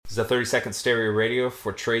This is a 30-second stereo radio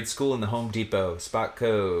for Trade School in the Home Depot. Spot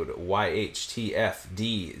code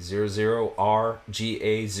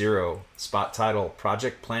YHTFD00RGA0. Spot title,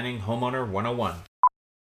 Project Planning Homeowner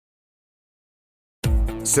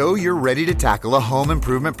 101. So you're ready to tackle a home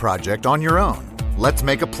improvement project on your own. Let's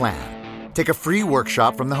make a plan. Take a free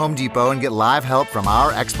workshop from the Home Depot and get live help from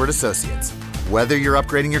our expert associates. Whether you're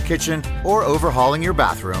upgrading your kitchen or overhauling your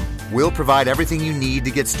bathroom, we'll provide everything you need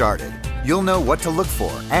to get started. You'll know what to look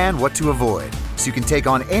for and what to avoid, so you can take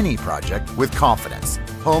on any project with confidence.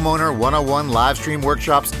 Homeowner 101 live stream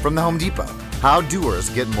workshops from the Home Depot. How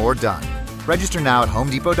doers get more done. Register now at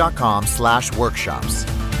homedepot.com/workshops.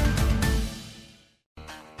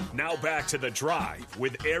 Now back to The Drive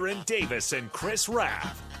with Aaron Davis and Chris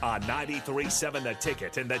Raff on 93.7 The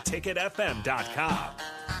Ticket and theticketfm.com.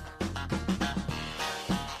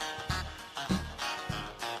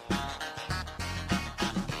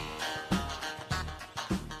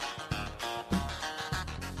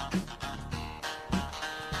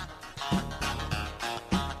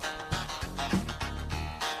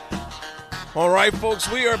 All right,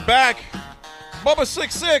 folks, we are back. Bubba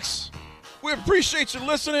 66. We appreciate you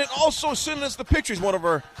listening. Also sending us the pictures. One of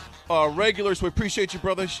our regulars. We appreciate you,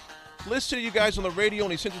 brothers. Listen to you guys on the radio,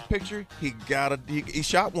 and he sent us a picture. He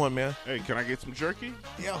shot one, man. Hey, can I get some jerky?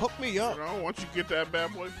 Yeah, hook me up. You know, once you get that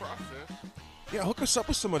bad boy processed. Yeah, hook us up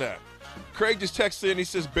with some of that. Craig just texted in. He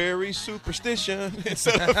says, Barry superstition. That's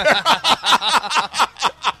good.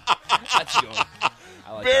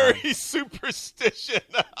 I like Barry superstition.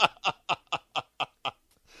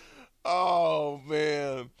 Oh,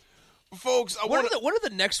 man. Folks, what are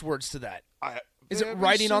the next words to that? Is it Very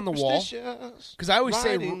writing on the wall? Because I always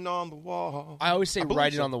say writing on the wall. I always say believe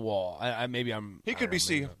writing so. on the wall. He could be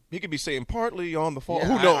saying partly on the fall. Yeah,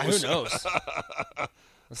 Who knows? Who knows?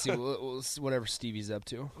 Let's see. We'll see whatever Stevie's up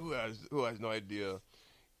to. Who has no idea?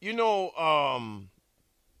 You know,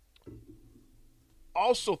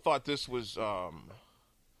 also thought this was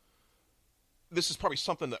this is probably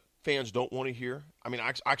something that fans don't want to hear. I mean,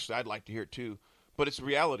 actually, I'd like to hear it too. But it's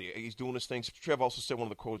reality. He's doing this thing. Trev also said one of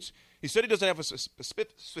the quotes. He said he doesn't have a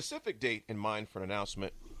specific date in mind for an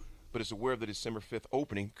announcement, but is aware of the December 5th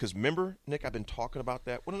opening. Because remember, Nick, I've been talking about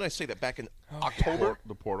that. When did I say that? Back in October?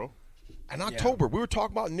 The portal. In October. We were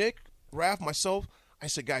talking about Nick, Raph, myself. I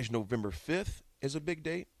said, guys, November 5th is a big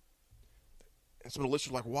date. And some of the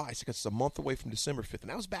listeners were like, why? I said, 'cause it's a month away from December 5th. And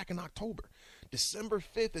that was back in October. December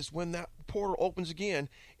 5th is when that portal opens again.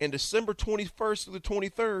 And December 21st through the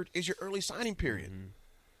 23rd is your early signing period. Mm-hmm.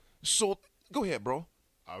 So go ahead, bro.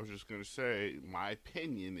 I was just going to say, my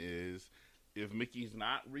opinion is if Mickey's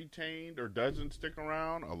not retained or doesn't stick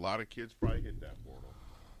around, a lot of kids probably hit that portal.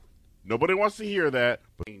 Nobody wants to hear that,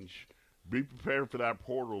 but be prepared for that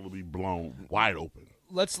portal to be blown wide open.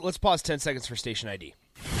 Let's pause 10 seconds for station ID.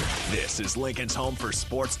 This is Lincoln's home for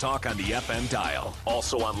sports talk on the FM dial.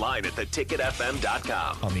 Also online at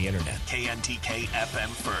theticketfm.com. On the internet. KNTK FM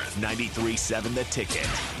Firth, 93.7 The Ticket.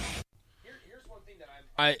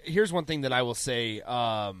 Here's one thing that I will say.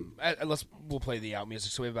 We'll play the out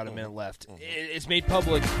music, so we have about a minute left. It's made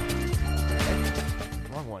public.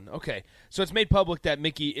 Wrong one. Okay. So it's made public that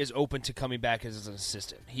Mickey is open to coming back as an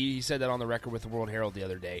assistant. He said that on the record with the World Herald the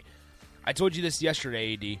other day. I told you this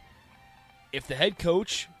yesterday, AD. If the head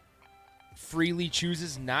coach freely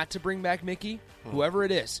chooses not to bring back Mickey, whoever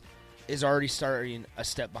it is already starting a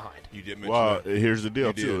step behind. You did mention that. that. Here's the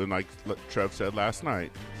deal, too. And like Trev said last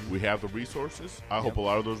night, we have the resources. I hope a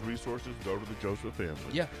lot of those resources go to the Joseph family.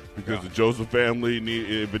 Yeah. Because the Joseph family,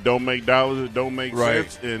 if it don't make dollars, it don't make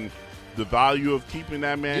sense. And the value of keeping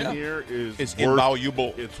that man here is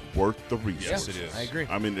invaluable. It's worth the resources. Yes, it is. I agree.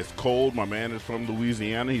 I mean, it's cold. My man is from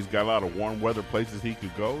Louisiana. He's got a lot of warm weather places he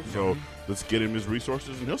could go. So let's get him his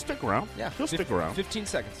resources, and he'll stick around. Yeah. He'll stick around. 15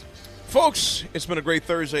 seconds. Folks, it's been a great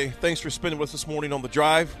Thursday. Thanks for spending with us this morning on The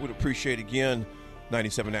Drive. We'd appreciate again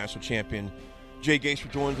 97 national champion Jay Gates for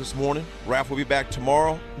joining us this morning. Raph will be back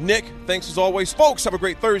tomorrow. Nick, thanks as always. Folks, have a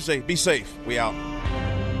great Thursday. Be safe. We out.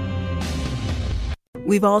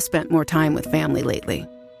 We've all spent more time with family lately.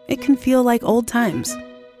 It can feel like old times,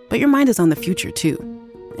 but your mind is on the future too,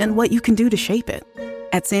 and what you can do to shape it.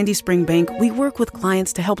 At Sandy Spring Bank, we work with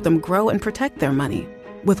clients to help them grow and protect their money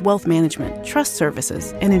with wealth management, trust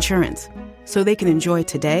services, and insurance, so they can enjoy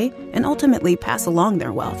today and ultimately pass along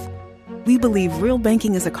their wealth. We believe real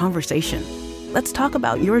banking is a conversation. Let's talk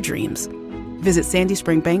about your dreams. Visit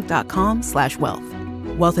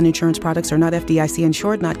sandyspringbank.com/wealth. Wealth and insurance products are not FDIC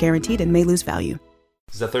insured, not guaranteed, and may lose value.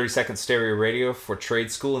 This is a 30-second stereo radio for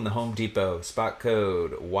Trade School in the Home Depot. Spot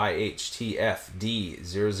code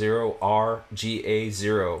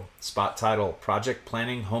YHTFD00RGA0. Spot title, Project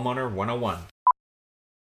Planning Homeowner 101.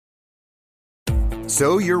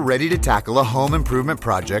 So you're ready to tackle a home improvement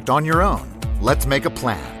project on your own. Let's make a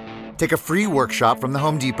plan. Take a free workshop from the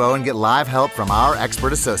Home Depot and get live help from our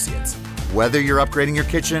expert associates. Whether you're upgrading your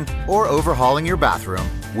kitchen or overhauling your bathroom,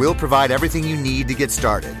 we'll provide everything you need to get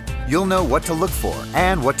started. You'll know what to look for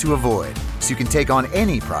and what to avoid, so you can take on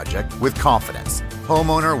any project with confidence.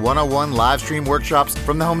 Homeowner 101 live stream workshops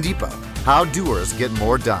from the Home Depot. How doers get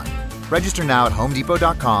more done. Register now at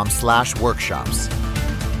homedepot.com/workshops.